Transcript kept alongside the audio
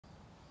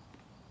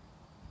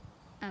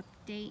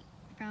Update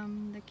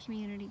from the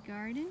community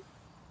garden.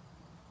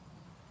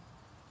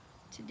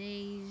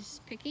 Today's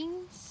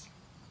pickings: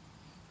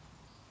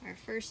 our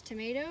first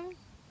tomato,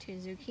 2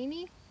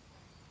 zucchini,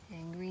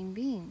 and green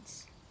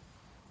beans.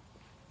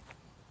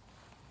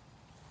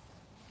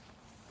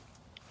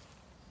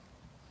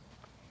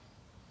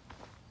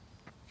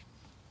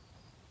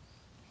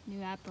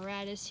 New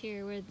apparatus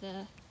here with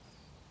the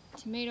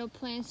tomato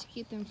plants to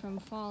keep them from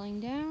falling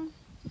down.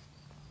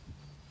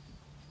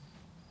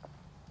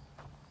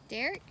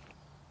 Derek,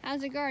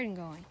 how's the garden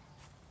going?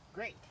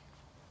 Great.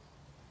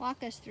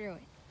 Walk us through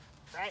it.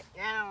 Right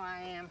now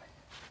I am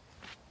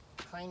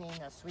cleaning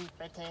the sweet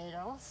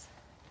potatoes.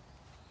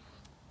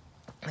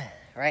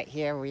 Right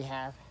here we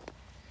have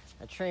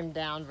a trimmed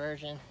down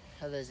version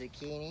of the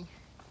zucchini.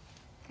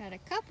 Got a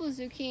couple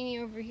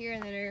zucchini over here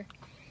that are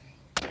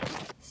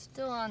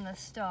still on the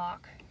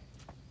stalk.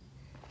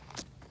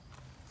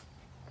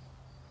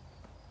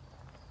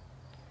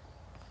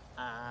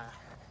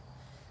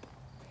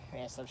 We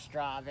have some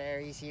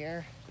strawberries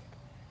here.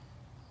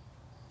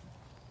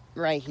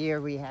 Right here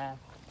we have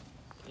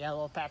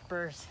yellow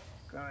peppers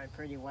growing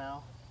pretty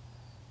well.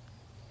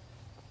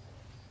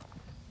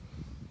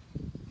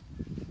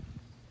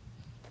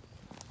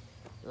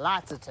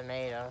 Lots of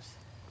tomatoes.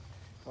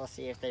 We'll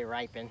see if they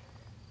ripen.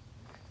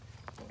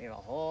 We have a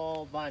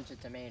whole bunch of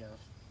tomatoes.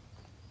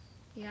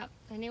 Yep,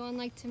 anyone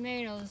like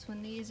tomatoes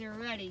when these are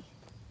ready?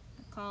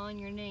 I'm calling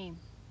your name.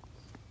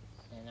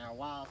 And our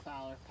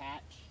wildflower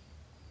patch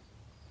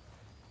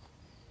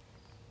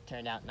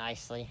turned out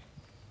nicely.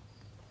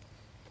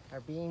 Our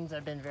beans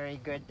have been very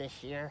good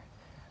this year.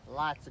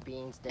 Lots of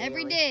beans daily.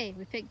 Every day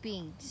we pick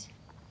beans.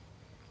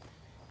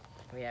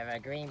 We have a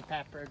green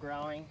pepper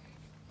growing.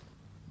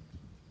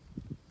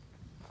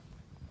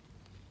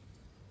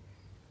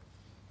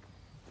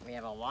 We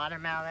have a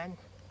watermelon.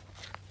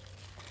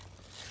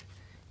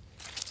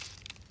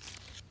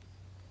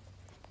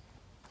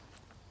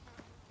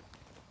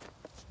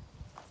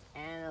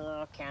 And a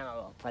little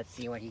cantaloupe. Let's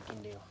see what he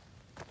can do.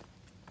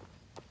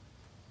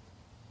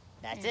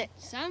 That's And it.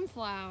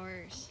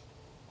 Sunflowers.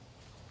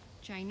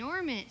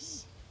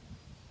 Ginormous.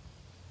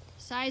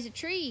 Size of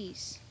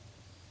trees.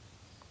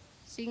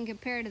 So you can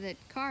compare to the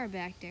car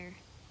back there.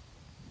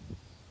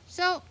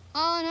 So,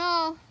 all in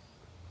all,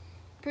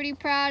 pretty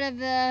proud of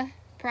the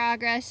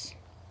progress.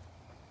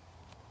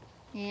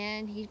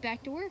 And he's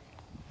back to work.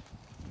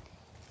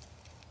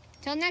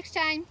 Till next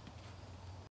time.